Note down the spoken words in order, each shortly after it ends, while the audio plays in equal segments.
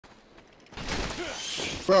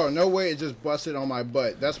Bro, no way it just busted on my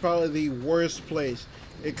butt. That's probably the worst place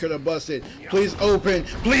it could have busted. Please open!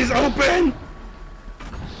 Please open!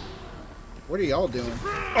 What are y'all doing?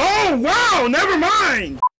 Oh, wow! Never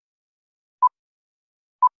mind!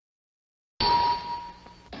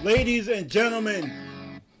 Ladies and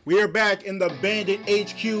gentlemen, we are back in the Bandit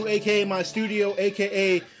HQ, aka my studio,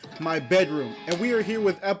 aka my bedroom. And we are here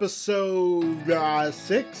with episode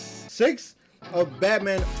 6 of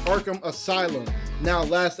Batman Arkham Asylum. Now,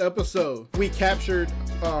 last episode, we captured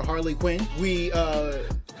Harley Quinn.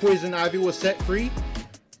 Poison Ivy was set free.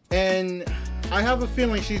 And I have a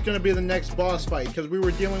feeling she's going to be the next boss fight, because we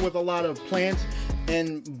were dealing with a lot of plants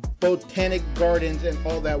and botanic gardens and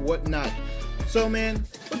all that whatnot. So, man,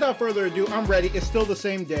 without further ado, I'm ready. It's still the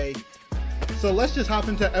same day. So let's just hop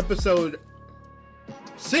into episode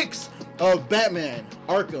 6 of Batman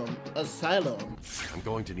Arkham Asylum. I'm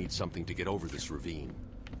going to need something to get over this ravine.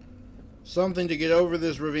 Something to get over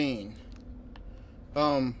this ravine.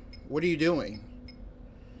 What are you doing?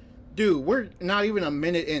 Dude, we're not even a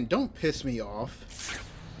minute in. Don't piss me off.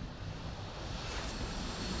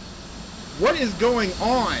 What is going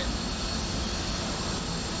on?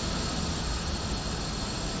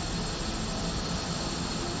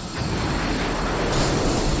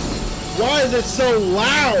 Why is it so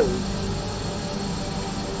loud?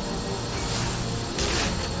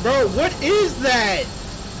 Bro, what is that?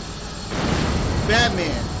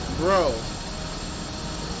 Batman, bro.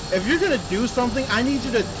 If you're gonna do something, I need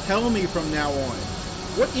you to tell me from now on.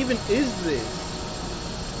 What even is this?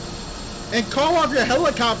 And call off your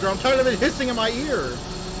helicopter. I'm tired of it hissing in my ear.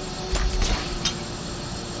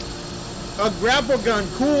 A grapple gun.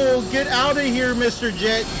 Cool. Get out of here, Mr.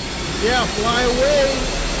 Jet. Yeah, fly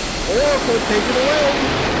away. Oracle, take it away.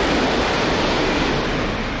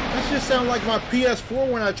 That just sounds like my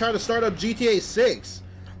PS4 when I try to start up GTA 6.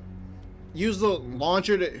 Use the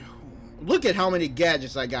launcher to... Look at how many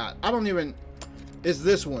gadgets I got. I don't even... It's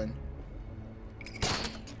this one.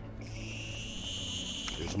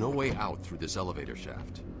 There's no way out through this elevator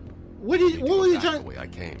shaft. What were you trying... The way I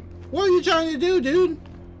came. What are you trying to do, dude?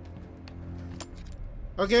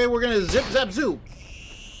 Okay, we're gonna zip, zap, zoop.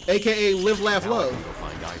 AKA live, laugh, love.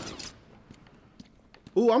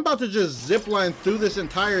 Ooh, I'm about to just zipline through this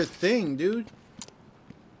entire thing, dude.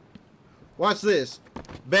 Watch this.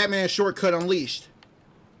 Batman shortcut unleashed.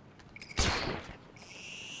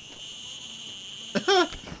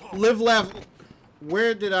 Live, laugh.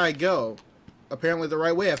 Where did I go? Apparently the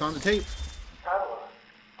right way. I found the tape.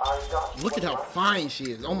 Look at how fine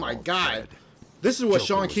she is. Oh my god. This is what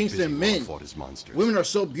Sean Kingston meant. Women are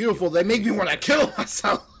so beautiful, they make me want to kill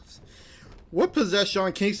myself. What possessed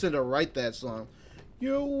Sean Kingston to write that song?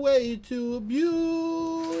 You're way too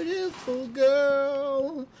beautiful,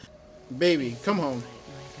 girl. Baby, come home.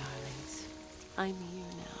 My darlings, I'm here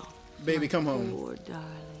now. Baby, come home. Poor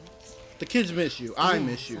darlings. The kids miss you. I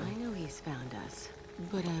miss you. I know he's found us,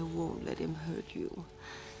 but I won't let him hurt you.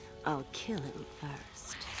 I'll kill him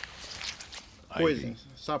first. Poison.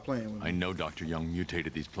 Stop playing with me. I know Dr. Young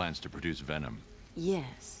mutated these plants to produce venom.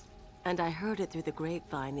 Yes, and I heard it through the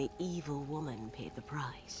grapevine. The evil woman paid the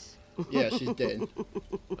price. Yeah, she's dead.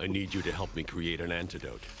 I need you to help me create an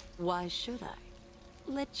antidote. Why should I?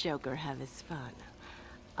 Let Joker have his fun.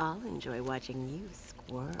 I'll enjoy watching you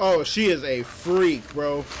squirm. Oh, she is a freak,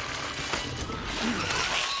 bro.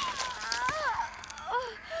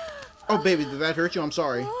 Oh, baby, did that hurt you? I'm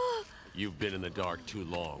sorry. You've been in the dark too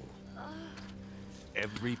long.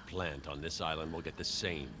 Every plant on this island will get the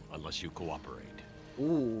same unless you cooperate.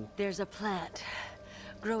 Ooh. There's a plant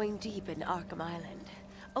growing deep in Arkham Island.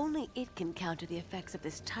 Only it can counter the effects of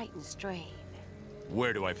this Titan strain.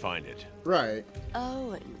 Where do I find it? Right.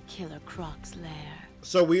 Oh, in Killer Croc's lair.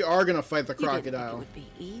 So we are gonna fight the You didn't think crocodile. it would be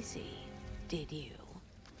easy, did you?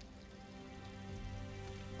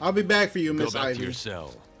 I'll be back for you, Go Miss back to Ivy. your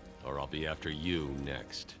cell, or I'll be after you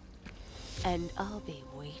next. And I'll be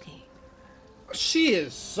waiting. She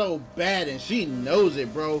is so bad, and she knows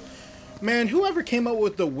it, bro. Man, whoever came up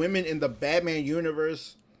with the women in the Batman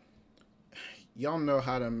universe, y'all know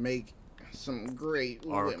how to make some great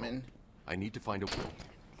women. I need to find a...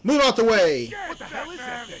 Move out the way! What the hell is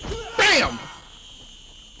that thing? BAM!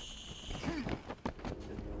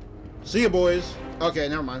 See ya, boys. Okay,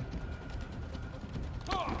 never mind.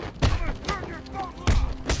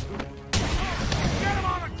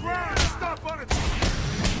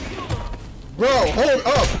 Bro, hold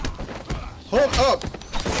up! Hold up!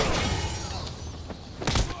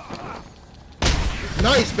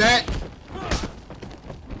 Nice, Bat!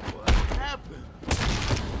 What happened?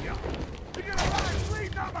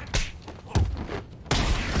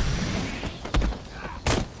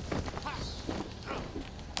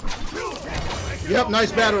 Yep,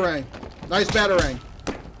 nice batarang. Nice batarang.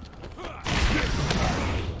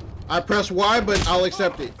 I press Y, but I'll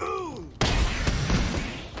accept it.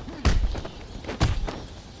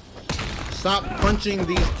 Stop punching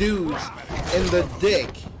these dudes in the dick.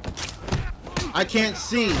 I can't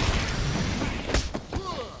see.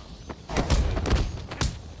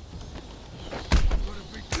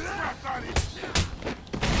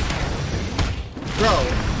 Bro.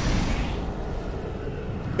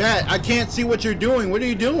 Bat, I can't see what you're doing. What are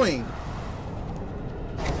you doing?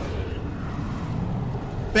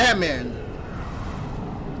 Batman.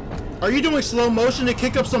 Are you doing slow motion to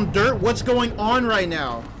kick up some dirt? What's going on right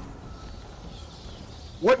now?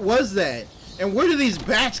 What was that? And where do these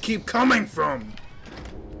bats keep coming from?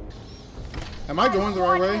 Am I going the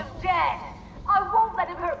right way? Him dead. I won't let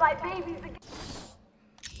him hurt my babies again.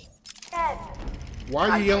 Why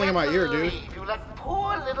are you yelling in my ear, dude? You let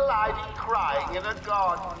poor little Ivy crying in a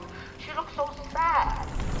garden. She looks so sad.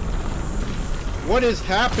 What is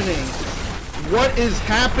happening? What is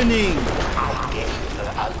happening? I gave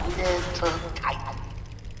her a little kite.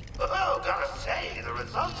 Oh, gotta say, the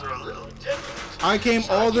results are a little different. I came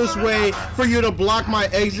all this way for you to block my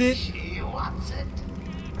exit? She wants it.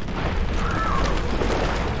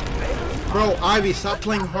 Bro, Ivy, stop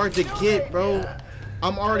playing hard to get, bro.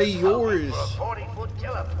 I'm already yours. For a 40-foot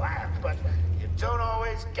killer plant, but you don't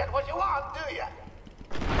always get what you want, do you?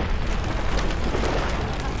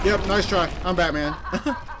 Yep, nice try. I'm Batman.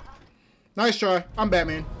 Nice try. I'm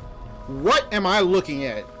Batman. What am I looking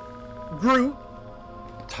at? Groot.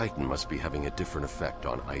 Titan must be having a different effect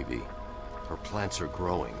on Ivy. Her plants are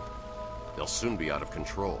growing. They'll soon be out of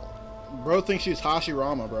control. Bro thinks she's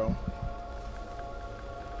Hashirama, bro.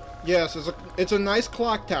 Yes, it's a nice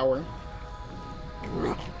clock tower.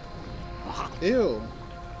 Ew.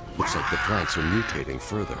 Looks like the plants are mutating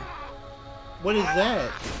further. What is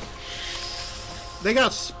that? They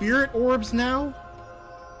got spirit orbs now?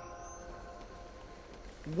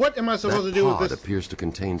 What am I supposed to do with That this? pod appears to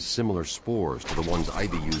contain similar spores to the ones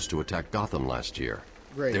Ivy used to attack Gotham last year.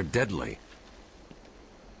 Great. They're deadly.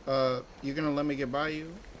 You gonna let me get by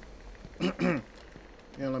you? You gonna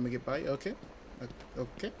let me get by you? Okay.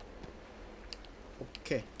 Okay.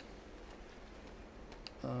 Okay.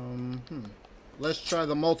 Let's try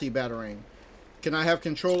the multi-batarang. Can I have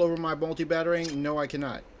control over my multi-batarang? No, I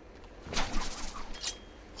cannot.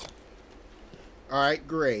 Alright,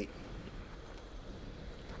 great.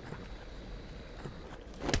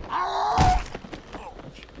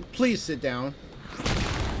 Please sit down.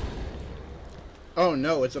 Oh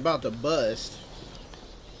no, it's about to bust.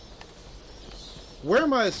 Where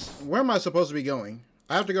am I supposed to be going?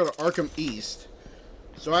 I have to go to Arkham East.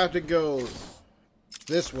 So I have to go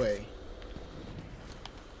this way.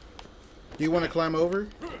 Do you want to climb over?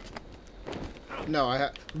 No, I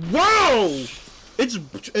have. Whoa!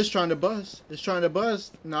 It's trying to bust. It's trying to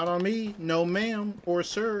bust. Not on me. No ma'am or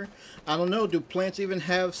sir. I don't know. Do plants even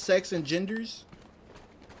have sex and genders?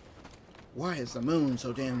 Why is the moon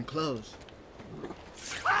so damn close?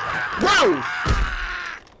 Whoa!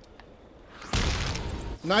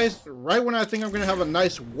 Nice. Right when I think I'm gonna have a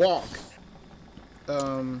nice walk.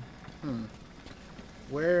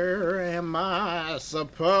 Where am I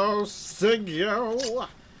supposed to go?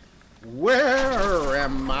 Where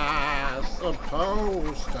am I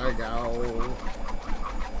supposed to go?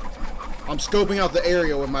 I'm scoping out the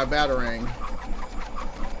area with my batarang.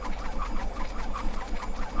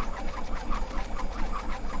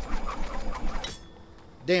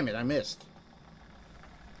 Damn it, I missed.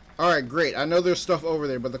 Alright, great. I know there's stuff over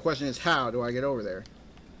there, but the question is, how do I get over there?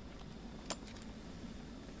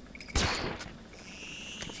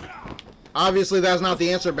 Obviously, that's not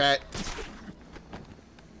the answer, Bat.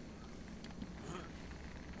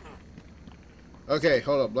 Okay,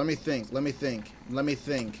 hold up. Let me think. Let me think. Let me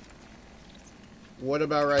think. What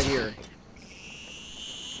about right here?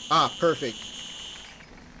 Ah, perfect.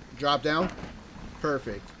 Drop down.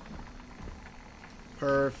 Perfect.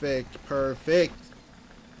 Perfect. Perfect.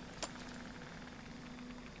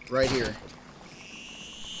 Right here.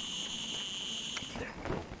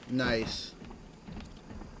 Nice.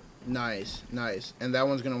 Nice, nice. And that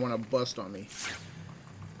one's gonna want to bust on me.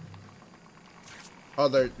 Oh,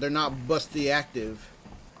 they're not busty active.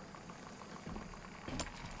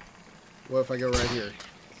 What if I go right here?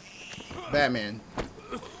 Batman.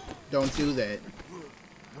 Don't do that.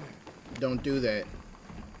 Don't do that.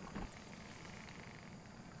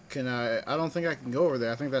 Can I don't think I can go over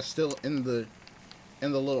there. I think that's still in the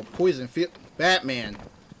little poison field. Batman.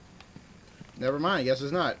 Never mind, guess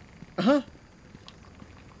it's not. Uh-huh.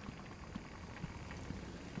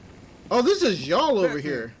 Oh, this is y'all over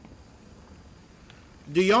here.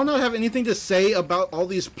 Do y'all not have anything to say about all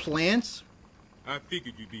these plants? I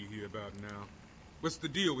figured you'd be here about now. What's the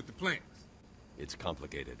deal with the plants? It's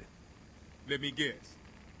complicated. Let me guess.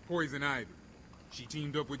 Poison Ivy. She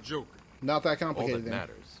teamed up with Joker. Not that All complicated that then.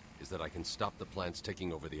 matters is that I can stop the plants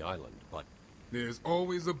taking over the island, but... There's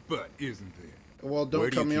always a but, isn't there? Well, Where don't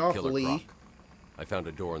do cut you me keep off, Killer Lee. Croc? I found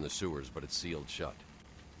a door in the sewers, but it's sealed shut.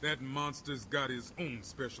 That monster's got his own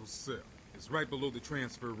special cell. It's right below the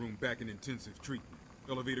transfer room back in intensive treatment.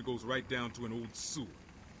 Elevator goes right down to an old sewer.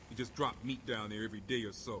 You just drop meat down there every day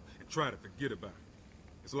or so and try to forget about it.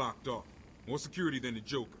 It's locked off. More security than the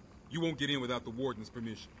Joker. You won't get in without the warden's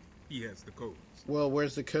permission. He has the codes. Well,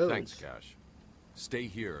 where's the codes? Thanks, Cash. Stay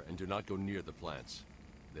here and do not go near the plants.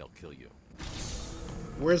 They'll kill you.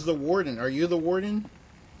 Where's the warden? Are you the warden?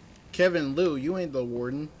 Kevin Liu, you ain't the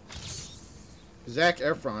warden. Zac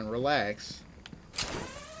Efron, relax.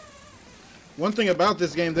 One thing about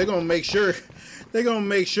this game, they're gonna make sure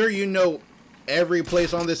you know every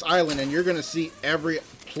place on this island, and you're gonna see every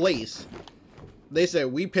place. They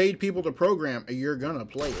said we paid people to program, and you're gonna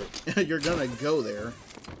play it. You're gonna go there.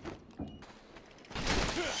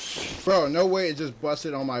 Bro, no way it just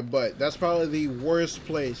busted on my butt. That's probably the worst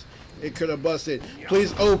place it could have busted.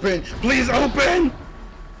 Please open! Please open!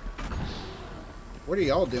 What are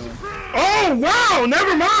y'all doing? Oh, wow!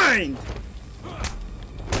 Never mind!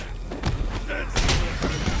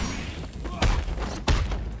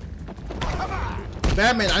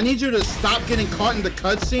 Batman, I need you to stop getting caught in the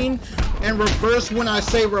cutscene and reverse when I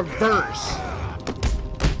say reverse.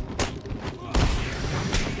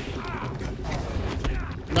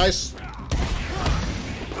 Nice.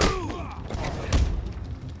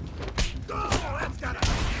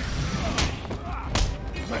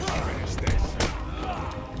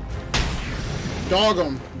 Dog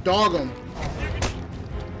him. Dog him.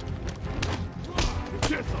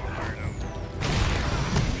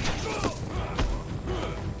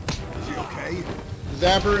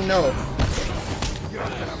 Zapper, no.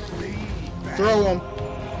 Throw him.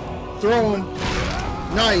 Throw him.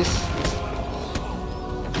 Nice.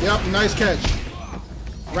 Yep, nice catch.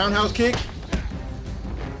 Roundhouse kick.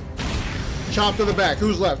 Chop to the back.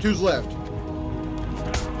 Who's left? Who's left?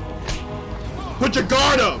 Put your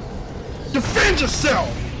guard up. Defend yourself.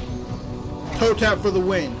 Toe tap for the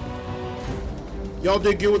win. Y'all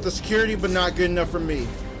did good with the security, but not good enough for me.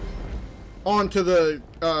 On to the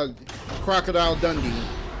Crocodile Dundee.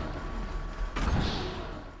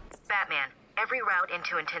 Batman, every route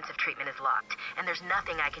into intensive treatment is locked, and there's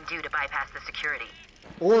nothing I can do to bypass the security.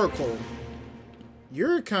 Oracle,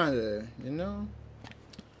 you're kinda, you know.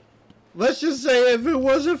 Let's just say if it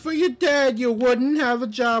wasn't for your dad, you wouldn't have a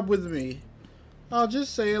job with me. I'll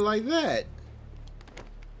just say it like that.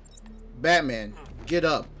 Batman, get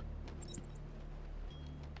up.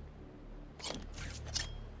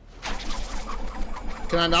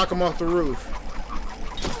 Can I knock him off the roof?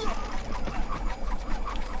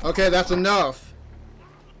 Okay, that's enough.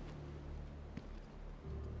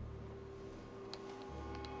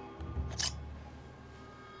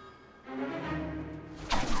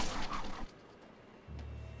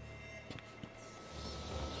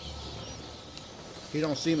 He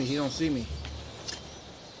don't see me. He don't see me.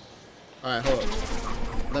 All right, hold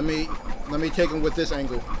up. Let me take him with this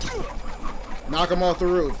angle. Knock him off the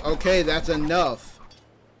roof. Okay, that's enough.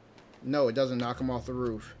 No, it doesn't knock him off the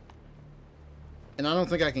roof. And I don't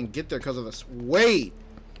think I can get there because of this. Wait!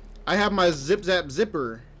 I have my zip zap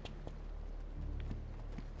zipper.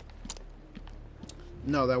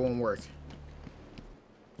 No, that won't work.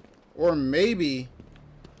 Or maybe...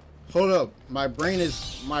 Hold up. My brain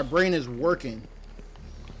is working.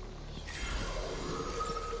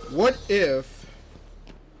 What if...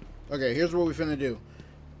 Okay, here's what we finna do.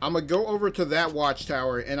 I'm gonna go over to that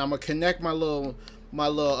watchtower and I'm gonna connect my little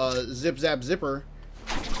zip zap zipper,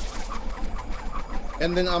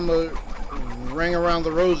 and then I'm gonna ring around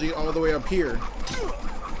the Rosie all the way up here.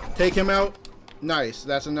 Take him out. Nice,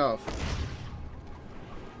 that's enough.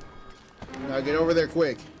 Now get over there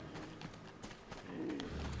quick.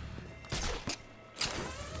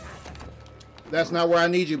 That's not where I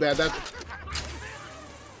need you, Bat.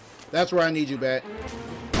 That's where I need you, Bat.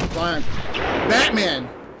 Fine. Batman!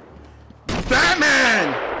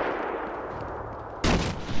 Batman!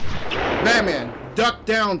 Batman, duck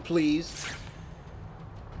down, please.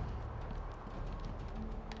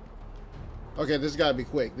 Okay, this has got to be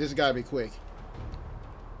quick. This has got to be quick.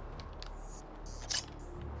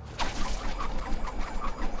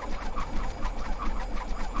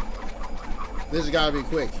 This has got to be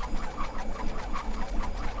quick.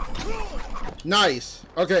 Nice.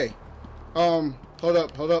 Okay. Hold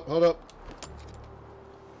up.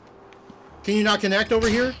 Can you not connect over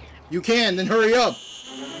here? You can, then hurry up.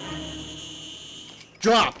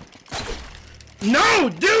 Drop. No,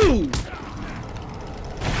 dude!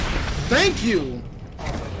 Thank you.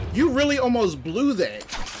 You really almost blew that.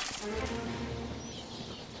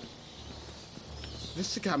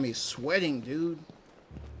 This got me sweating, dude.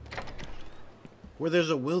 Where there's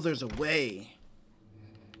a will, there's a way.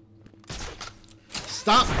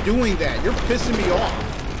 Stop doing that. You're pissing me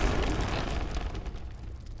off.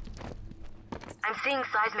 I'm seeing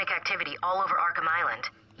seismic activity all over Arkham Island.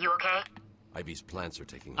 You okay? Ivy's plants are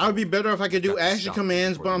taking. I would be better if I could do action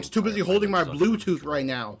commands, but I'm too busy holding my Bluetooth right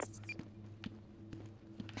now.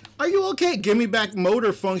 Are you okay? Give me back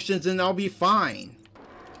motor functions and I'll be fine.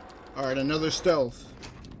 Alright, another stealth.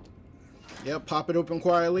 Yep, pop it open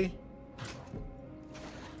quietly.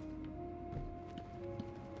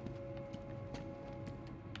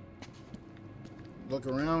 Look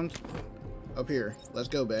around. Up here. Let's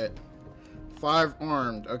go, Bat. 5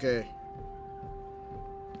 armed. Okay.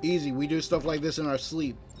 Easy. We do stuff like this in our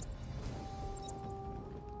sleep.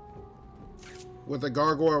 With a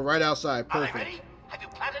gargoyle right outside. Perfect. Are they ready? Have you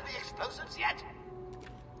planted the explosives yet?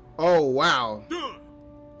 Oh, wow.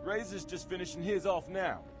 Razor's just finishing his off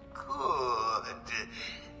now. Good.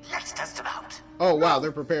 Let's test them out. Oh, wow.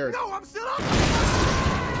 They're prepared. No, I'm still up.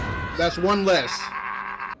 That's one less.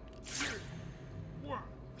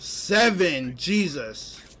 7.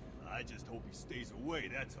 Jesus. I just hope he stays away,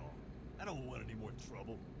 that's all. I don't want any more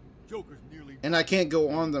trouble. Joker's nearly... And I can't go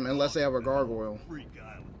on them unless they have a gargoyle. Freak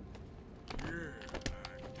Island.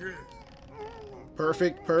 Yeah,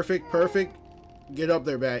 Perfect, perfect, perfect. Get up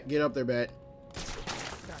there, Bat. Get up there, Bat.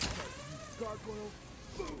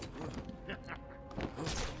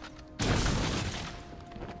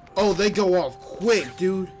 Oh, they go off quick,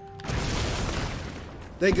 dude.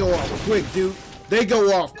 They go off quick, dude. They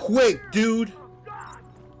go off quick, dude.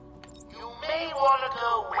 You may want to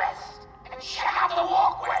go west and check out the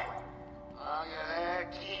walkway. Oh, yeah,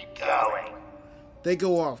 keep going. They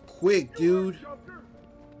go off quick, dude.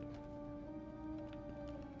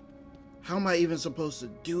 How am I even supposed to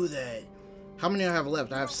do that? How many do I have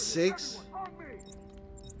left? I have 6.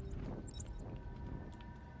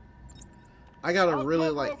 I gotta really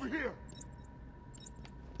like...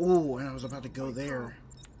 Ooh, and I was about to go there.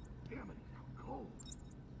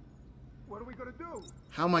 What are we gonna do?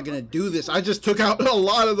 How am I gonna do this? I just took out a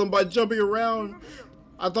lot of them by jumping around.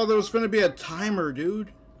 I thought there was gonna be a timer,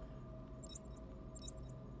 dude.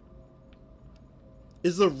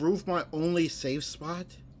 Is the roof my only safe spot?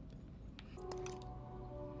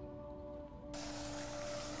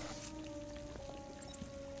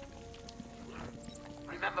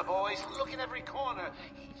 Remember, boys, look in every corner.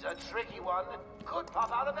 He's a tricky one that could pop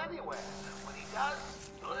out of anywhere. When he does,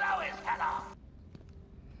 blow his head off.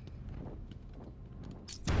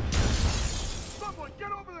 Someone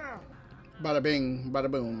get over there! Bada bing, bada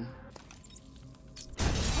boom.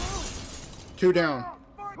 2 down.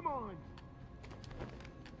 Come on!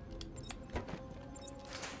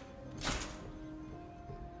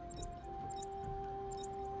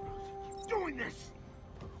 Doing this!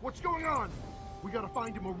 What's going on? We gotta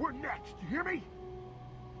find him or we're next. You hear me?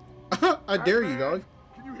 I dare you, dog.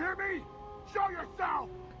 Can you hear me? Show yourself!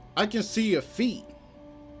 I can see your feet.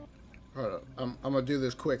 Hold up. I'm gonna do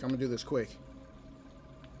this quick. I'm gonna do this quick.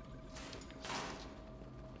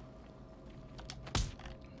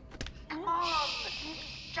 Come on!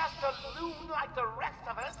 Just a loon like the rest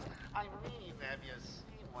of us. I mean, have you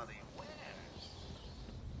seen what he wears?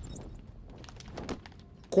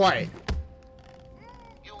 Quiet.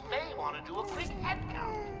 You may want to do a quick head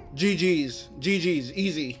count. GG's. GG's.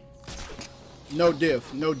 Easy. No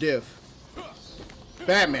diff. No diff.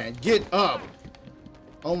 Batman, get up.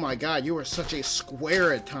 Oh my god, you are such a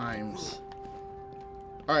square at times.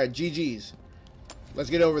 Alright, GG's. Let's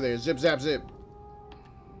get over there. Zip, zap, zip.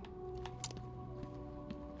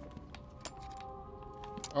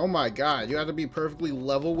 Oh my god, you have to be perfectly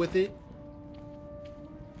level with it.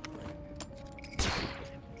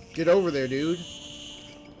 Get over there, dude.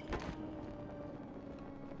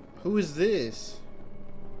 Who is this?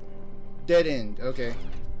 Dead end. Okay.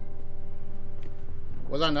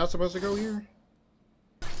 Was I not supposed to go here?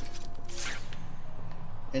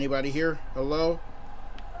 Anybody here? Hello?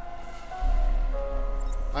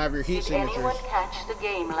 I have your heat signatures. Did anyone catch the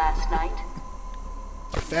game last night?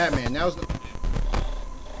 Batman, now's the...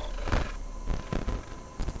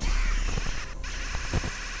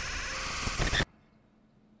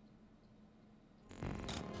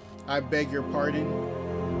 I beg your pardon.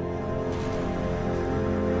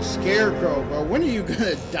 Scarecrow, bro. When are you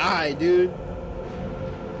gonna die, dude?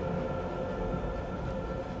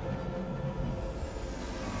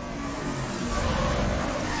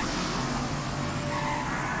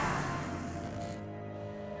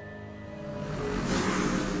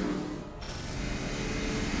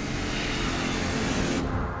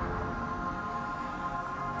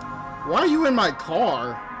 Why are you in my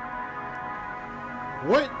car?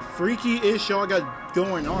 What freaky ish y'all got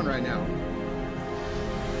going on right now?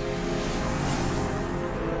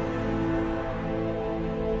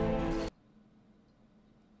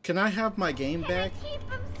 Can I have my game back? Keep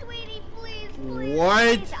him, sweetie, please, please.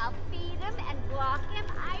 What? Please, I'll feed him and block him,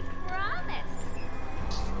 I promise.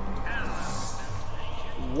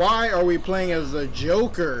 Why are we playing as the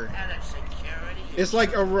Joker? It's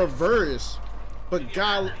like a reverse. But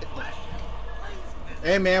God,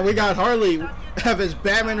 hey man, we got Harley. Have his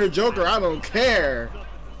Batman or Joker, I don't care.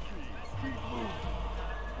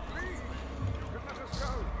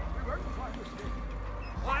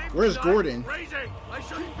 Where's Gordon?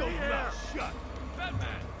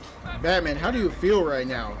 Batman, how do you feel right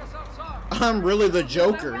now? I'm really the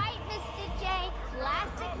Joker. Right, Mr. J.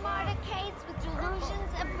 Classic martyr case with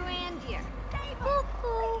delusions of grandeur.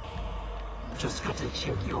 Boo-hoo. Just got to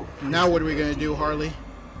check your... Now what are we gonna do, Harley?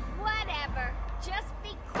 Whatever. Just be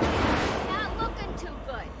cool. It's not looking too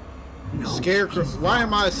good. No, Scarecrow. Why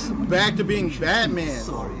am I back to being Batman?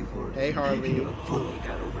 Sorry for Hey, Harley. He fully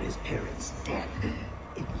got over his parents' death.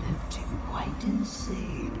 It left him quite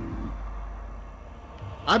insane.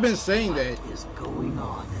 I've been saying that. What is going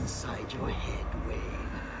on inside your head,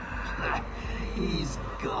 Wayne? He's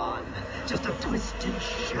gone. Just a twisted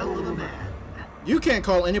shell of a man. You can't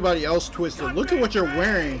call anybody else twisted. Look at what you're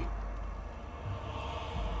wearing.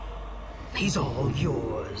 He's all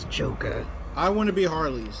yours, Joker. I want to be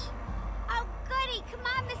Harley's. Oh, goody. Come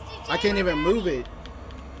on, Mr. J. I can't even move it.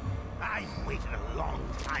 I've waited a long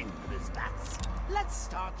time for this, Bats. Let's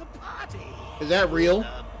start the party. Is that real?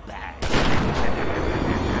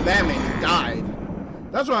 Batman died.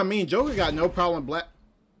 That's what I mean. Joker got no problem black.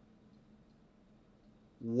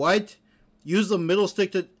 What? Use the middle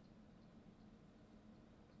stick to...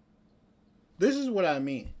 This is what I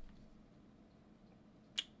mean.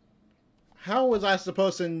 How was I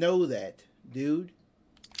supposed to know that, dude?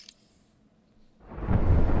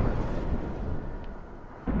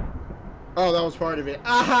 Oh, that was part of it.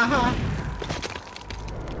 Ah ha ha!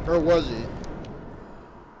 Or was it?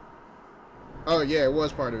 Oh yeah, it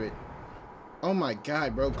was part of it. Oh my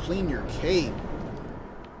god, bro, clean your cape.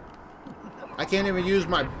 I can't even use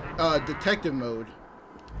my detective mode.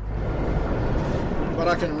 But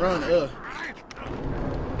I can run, ugh.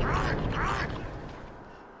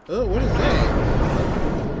 Ugh, what is that?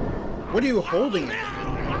 What are you holding?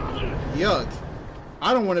 Yuck.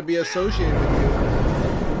 I don't want to be associated with you.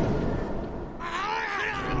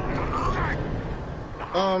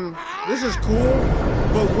 This is cool,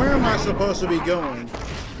 but where am I supposed to be going?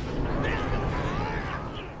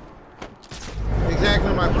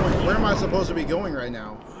 Exactly my point. Where am I supposed to be going right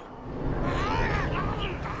now?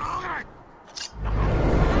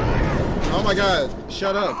 Oh my god,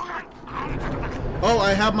 shut up. Oh,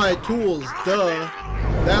 I have my tools, duh.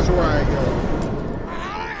 That's where I go.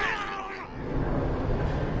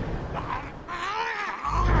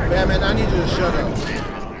 Batman, I need you to shut up.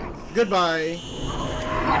 Goodbye.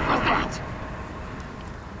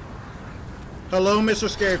 Hello, Mr.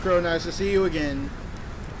 Scarecrow. Nice to see you again.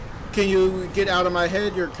 Can you get out of my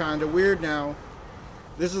head? You're kind of weird now.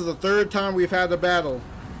 This is the third time we've had the battle.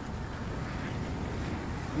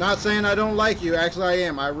 Not saying I don't like you. Actually, I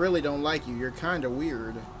am. I really don't like you. You're kind of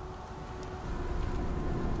weird.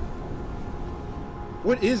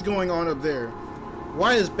 What is going on up there?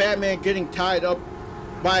 Why is Batman getting tied up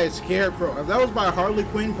by a Scarecrow? If that was by Harley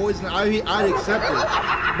Quinn poison ivy, I'd accept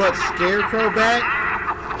it. But Scarecrow Bat?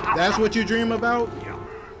 That's what you dream about?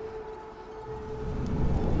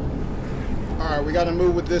 Alright, we gotta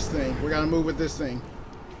move with this thing. We gotta move with this thing.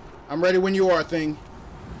 I'm ready when you are, thing.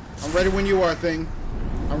 I'm ready when you are, thing.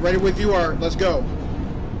 I'm ready with you are. Let's go.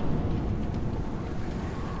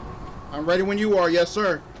 I'm ready when you are. Yes,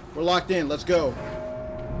 sir. We're locked in. Let's go.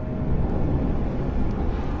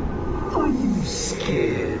 Are you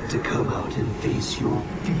scared to come out and face your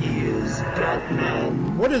fears,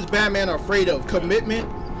 Batman? What is Batman afraid of? Commitment?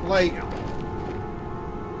 Like, you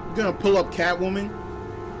gonna pull up Catwoman?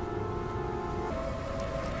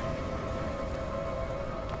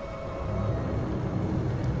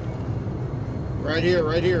 Right here,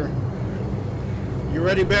 right here. You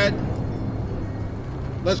ready, Bat?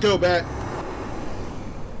 Let's go, Bat.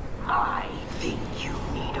 I think you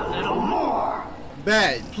need a little more.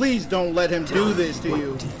 Bat, please don't let him do this to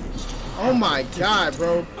you. Oh my god,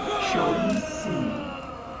 bro.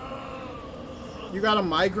 You got a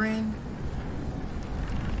migraine?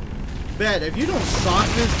 Bat, if you don't sock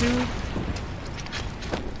this dude...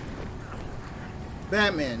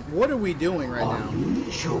 Batman, what are we doing right now? Are you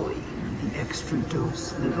enjoying the extra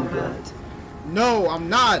dose, little bat? No, I'm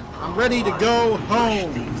not. I'm ready to go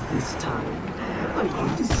home. This time, I'm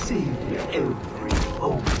going to save you every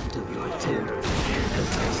moment of your terror.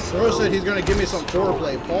 Bro said he's gonna give me some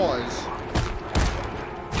foreplay. Pause.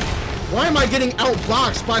 Why am I getting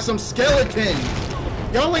outboxed by some skeletons?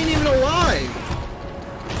 Y'all ain't even alive.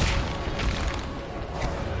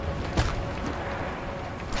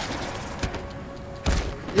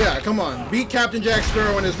 Yeah, come on. Beat Captain Jack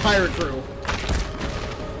Sparrow and his pirate crew.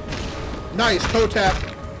 Nice, toe tap.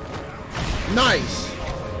 Nice.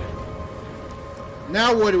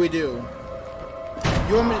 Now what do we do?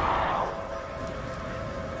 You want me to...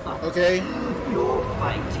 Okay. You're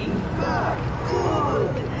fighting back.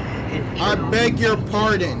 Good. I beg your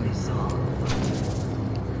pardon.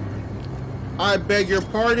 I beg your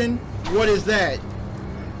pardon? What is that?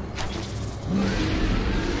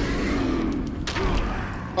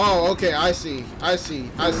 Oh, okay, I see. I see.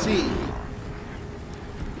 I see.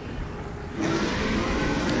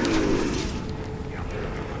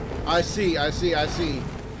 I see, I see, I see.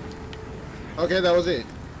 Okay, that was it.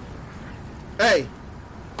 Hey!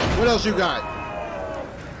 What else you got?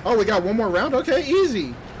 Oh, we got one more round? Okay,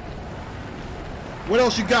 easy. What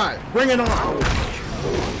else you got? Bring it on.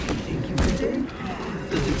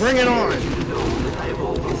 Bring it on.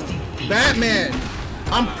 Batman!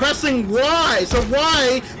 I'm pressing Y, so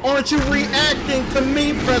why aren't you reacting to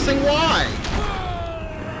me pressing Y?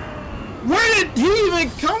 Where did he even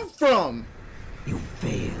come from? You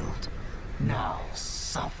failed. Now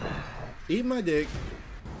suffer. Eat my dick.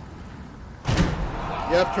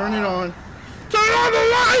 Yep, turn it on. Turn on the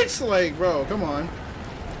lights! Like, bro, come on.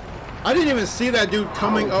 I didn't even see that dude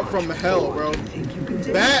coming up from hell, bro.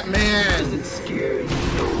 Batman! Does it scare you to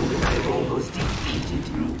know that I've almost defeated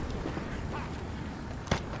you?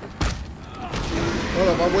 Hold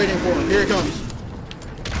up, I'm waiting for him. Here he comes.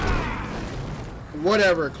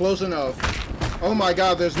 Whatever, close enough. Oh my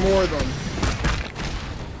god, there's more of them.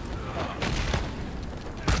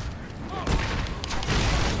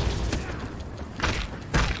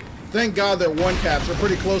 Thank god they're one-taps. We're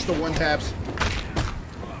pretty close to one-taps.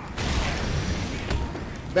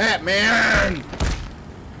 Batman!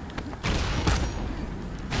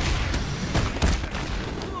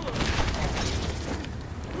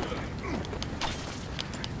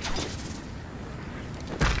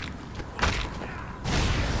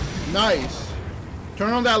 Nice.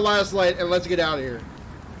 Turn on that last light and let's get out of here.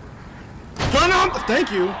 Turn on!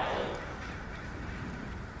 Thank you.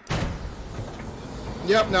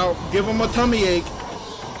 Yep, now give him a tummy ache.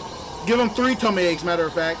 Give him 3 tummy aches, matter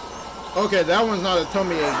of fact. Okay, that one's not a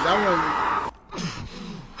tummy ache. That one...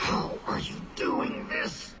 How are you doing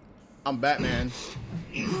this? I'm Batman.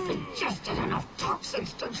 You've ingested enough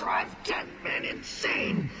toxins to drive 10 men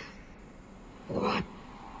insane. What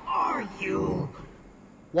are you?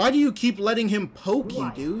 Why do you keep letting him poke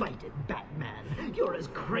you, dude? Fight it, Batman. You're as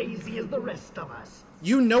crazy as the rest of us.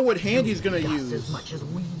 You know what hand he's gonna use. As much as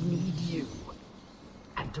we need you.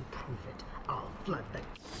 And to prove it, I'll flood the...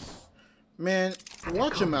 Man,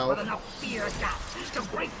 watch your mouth. Enough fear gas to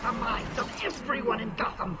break the minds of everyone in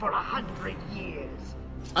Gotham for 100 years.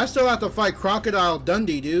 I still have to fight Crocodile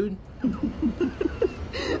Dundee, dude.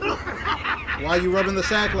 Why you rubbing the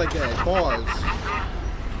sack like that? Pause.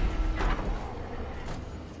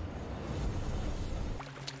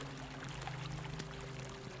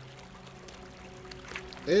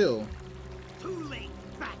 Ew. Too late,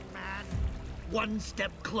 Batman. One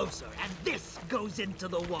step closer, and this goes into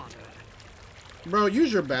the water. Bro,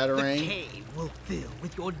 use your The batarang. cave will fill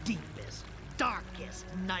with your deepest, darkest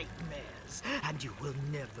nightmares, and you will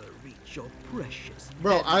never reach your precious...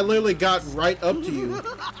 Bro, I literally got right up to you.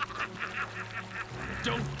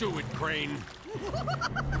 Don't do it, Crane.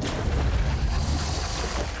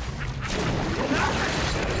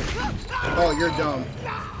 Oh, you're dumb.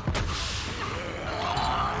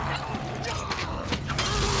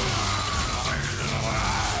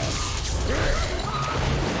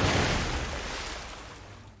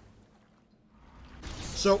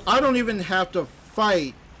 So I don't even have to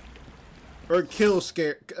fight or kill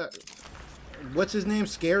what's his name?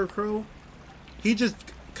 Scarecrow? He just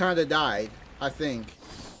kind of died, I think.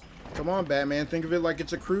 Come on, Batman. Think of it like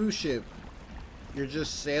it's a cruise ship. You're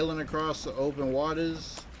just sailing across the open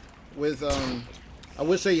waters with, I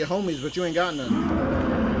would say your homies, but you ain't got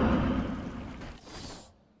none.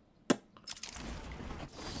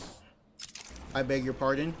 I beg your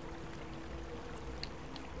pardon.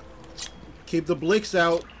 Keep the blicks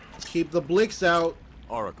out. Keep the blicks out.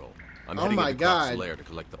 Oracle. I'm Oh heading my into Croc's god. lair to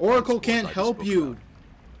collect the Oracle plans can't I help spoke you. about.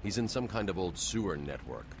 He's in some kind of old sewer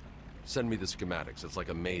network. Send me the schematics. It's like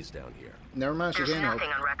a maze down here. Never mind, she There's can't help.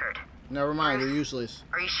 nothing on record. Never mind, they're useless.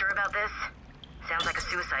 Are you sure about this? Sounds like a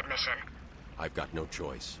suicide mission. I've got no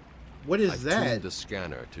choice. What is I've that? tuned the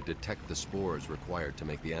scanner to detect the spores required to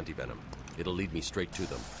make the antivenom. It'll lead me straight to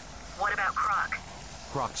them. What about Croc?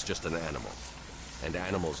 Croc's just an animal. And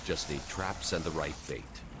animals just need traps and the right bait.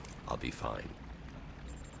 I'll be fine.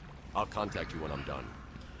 I'll contact you when I'm done.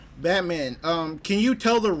 Batman, can you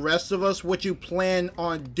tell the rest of us what you plan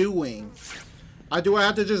on doing? Do I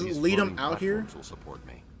have to just lead them out here? Will support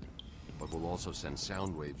me, but we'll also send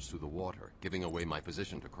sound waves through the water, giving away my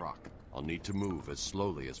position to Croc. I'll need to move as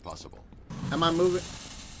slowly as possible. Am I moving?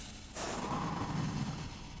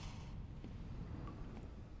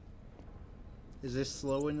 Is this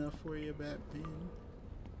slow enough for you, Batman?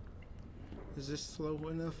 Is this slow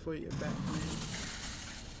enough for you, Batman?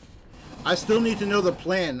 I still need to know the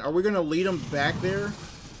plan. Are we gonna lead them back there?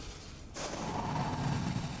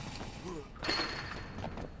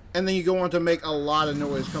 And then you go on to make a lot of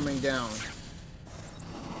noise coming down.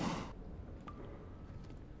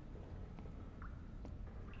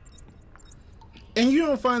 And you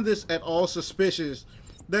don't find this at all suspicious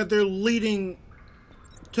that they're leading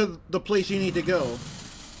to the place you need to go.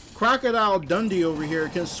 Crocodile Dundee over here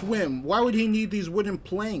can swim. Why would he need these wooden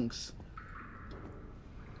planks?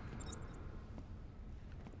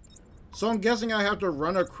 So I'm guessing I have to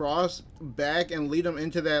run across back and lead them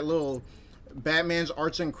into that little Batman's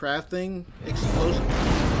arts and craft thing. Explosive.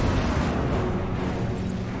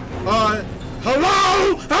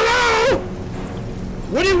 Hello? Hello?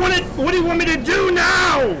 What do you want me to do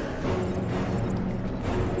now?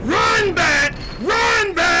 Run, Bat!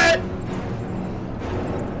 Run, Bat!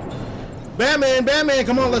 Batman,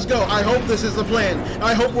 come on, let's go. I hope this is the plan.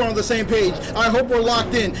 I hope we're on the same page. I hope we're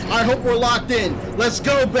locked in. I hope we're locked in. Let's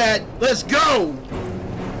go, Bat. Let's go.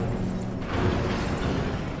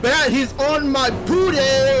 Bat, he's on my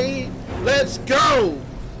booty. Let's go.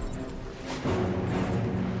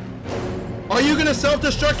 Are you gonna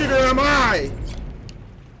self-destruct it or am I?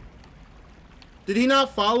 Did he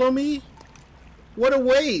not follow me? What a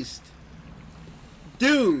waste.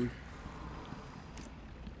 Dude.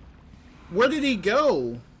 Where did he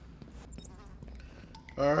go?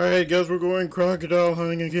 Alright, guess we're going crocodile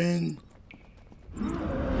hunting again.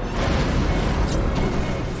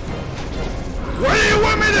 What do you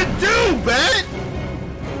want me to do, Bat?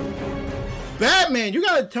 Batman, you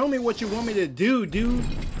gotta tell me what you want me to do, dude.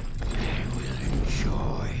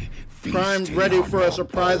 Primed, ready for a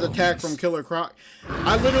surprise attack from Killer Croc.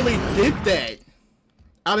 I literally did that.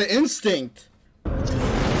 Out of instinct.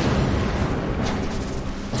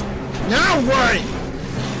 Now what?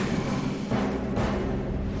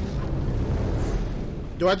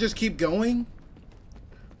 Do I just keep going?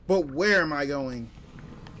 But where am I going?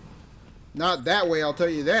 Not that way, I'll tell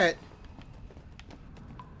you that.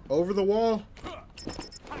 Over the wall?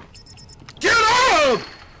 Get up!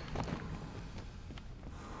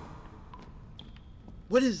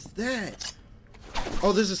 What is that?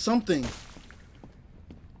 Oh, this is something.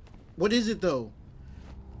 What is it though?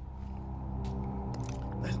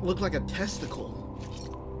 That looked like a testicle.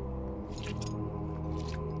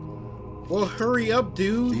 Well, hurry up,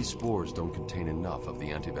 dude. These spores don't contain enough of the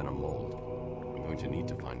antivenom mold. I'm going to need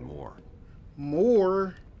to find more.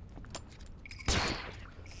 More?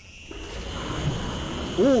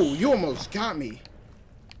 Ooh, you almost got me.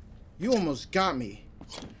 You almost got me.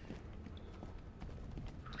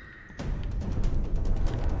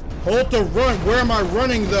 Hold the run. Where am I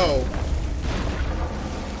running, though?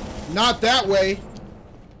 Not that way.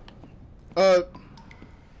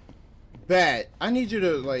 Bat, I need you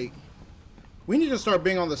to, like... We need to start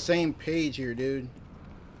being on the same page here, dude.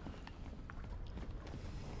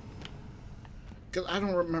 Because I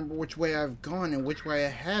don't remember which way I've gone and which way I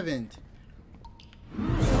haven't.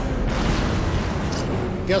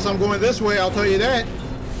 Guess I'm going this way, I'll tell you that.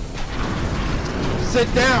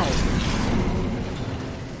 Sit down.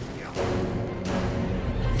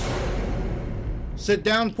 Sit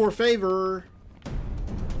down, por favor.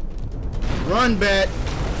 Run, Bat.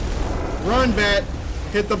 Run, Bat.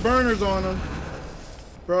 Hit the burners on him.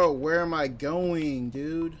 Bro, where am I going,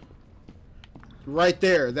 dude? Right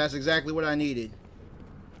there. That's exactly what I needed.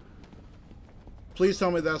 Please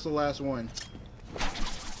tell me that's the last one.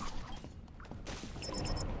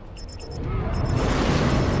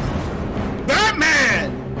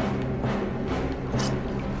 Batman!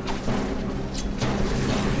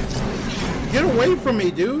 Get away from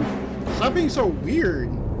me, dude. Stop being so weird.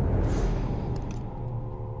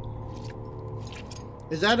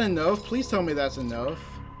 Is that enough? Please tell me that's enough.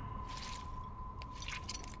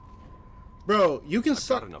 Bro, you can I've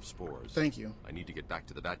got enough spores. Thank you. I need to get back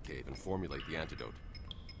to the Batcave and formulate the antidote.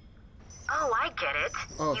 Oh, I get it.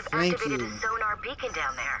 Oh, You've thank activated you. a sonar beacon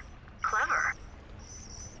down there. Clever.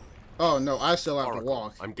 Oh, no, I still have Oracle, to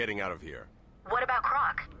walk. I'm getting out of here. What about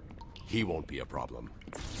Croc? He won't be a problem.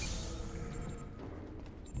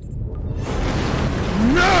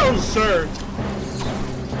 No, sir!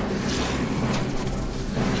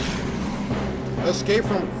 Escape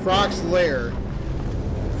from Croc's lair.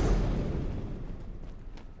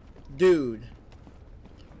 Dude.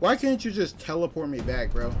 Why can't you just teleport me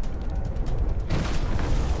back, bro?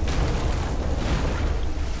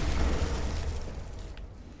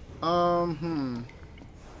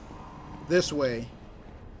 This way.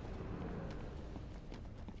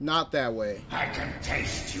 Not that way. I can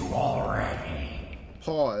taste you already.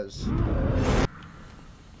 Pause.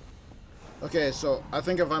 Okay, so I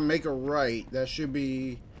think if I make a right, that should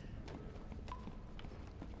be...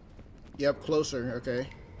 Yep, closer, okay.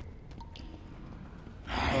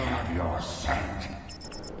 I have your scent.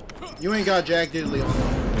 You ain't got Jack Diddley on.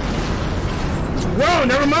 Whoa,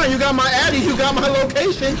 never mind, you got my Addy, you got my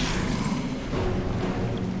location.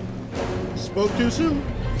 Spoke too soon.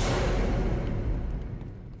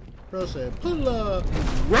 Bro said, pull up.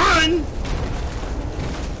 Run!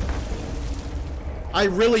 I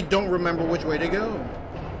really don't remember which way to go.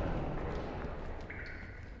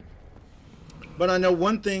 But I know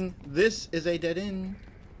one thing, this is a dead end.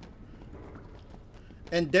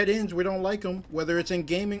 And dead ends, we don't like them, whether it's in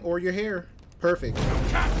gaming or your hair. Perfect. You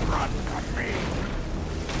can't run from me.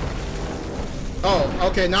 Oh,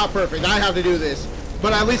 okay, not perfect. I have to do this.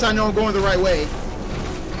 But at least I know I'm going the right way.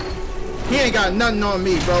 He ain't got nothing on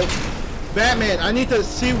me, bro. Batman, I need to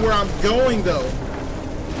see where I'm going, though.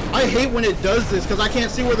 I hate when it does this, because I can't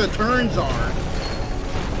see where the turns are.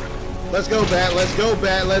 Let's go, Bat. Let's go,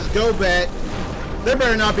 Bat. Let's go, Bat. There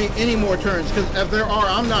better not be any more turns, because if there are,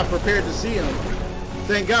 I'm not prepared to see them.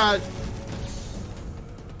 Thank God.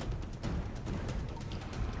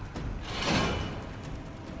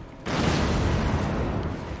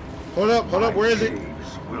 Hold up, where is it?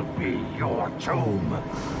 Will be your tomb.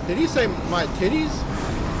 Did he say my titties?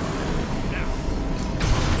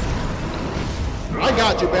 I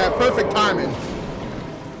got you, Bat. Perfect timing.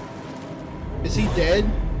 Is he dead?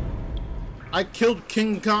 I killed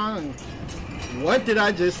King Kong. What did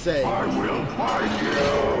I just say? I will find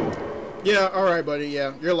you. Yeah, alright, buddy.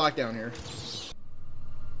 Yeah, you're locked down here.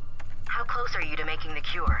 How close are you to making the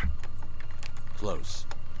cure? Close.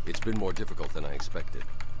 It's been more difficult than I expected.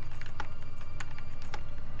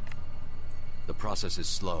 The process is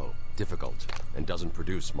slow, difficult, and doesn't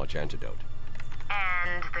produce much antidote.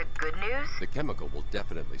 And the good news? The chemical will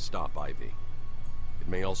definitely stop Ivy. It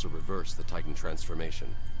may also reverse the Titan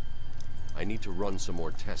transformation. I need to run some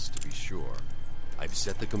more tests to be sure. I've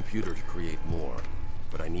set the computer to create more,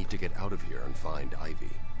 but I need to get out of here and find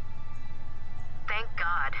Ivy. Thank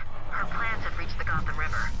God. Her plans have reached the Gotham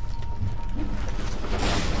River.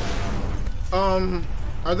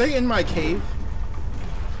 Are they in my cave?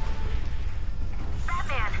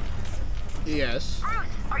 Batman! Yes. Bruce,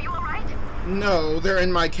 are you alright? No, they're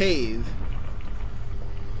in my cave.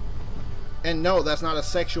 And no, that's not a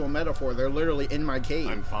sexual metaphor. They're literally in my cave.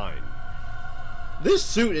 I'm fine. This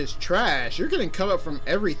suit is trash. You're getting cut up from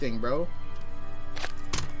everything, bro.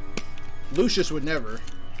 Lucius would never.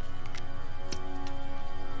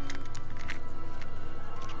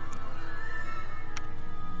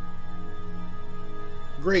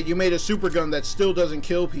 Great, you made a super gun that still doesn't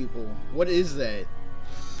kill people. What is that?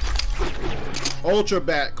 Ultra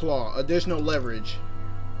Bat Claw, additional leverage.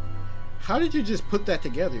 How did you just put that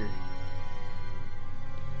together?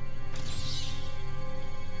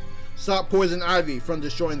 Stop Poison Ivy from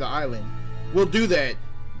destroying the island. We'll do that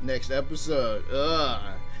next episode.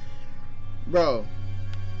 Bro.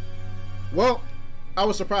 Well, I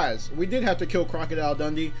was surprised. We did have to kill Crocodile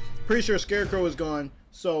Dundee. Pretty sure Scarecrow is gone.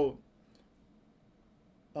 So,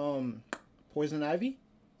 Poison Ivy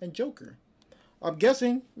and Joker. I'm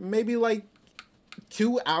guessing maybe like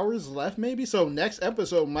 2 hours left, maybe. So next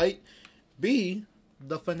episode might be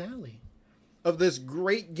the finale of this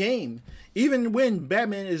great game. Even when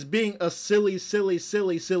Batman is being a silly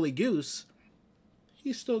goose,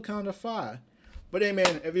 he's still kind of fine. But hey,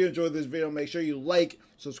 man, if you enjoyed this video, make sure you like,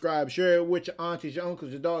 subscribe, share it with your aunties, your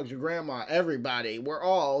uncles, your dogs, your grandma, everybody. We're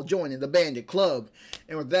all joining the Bandit Club.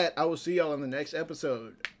 And with that, I will see y'all in the next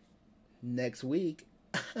episode next week.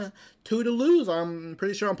 Toodaloos. I'm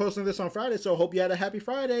pretty sure I'm posting this on Friday, so hope you had a happy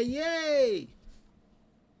Friday. Yay!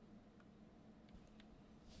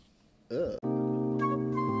 Ugh.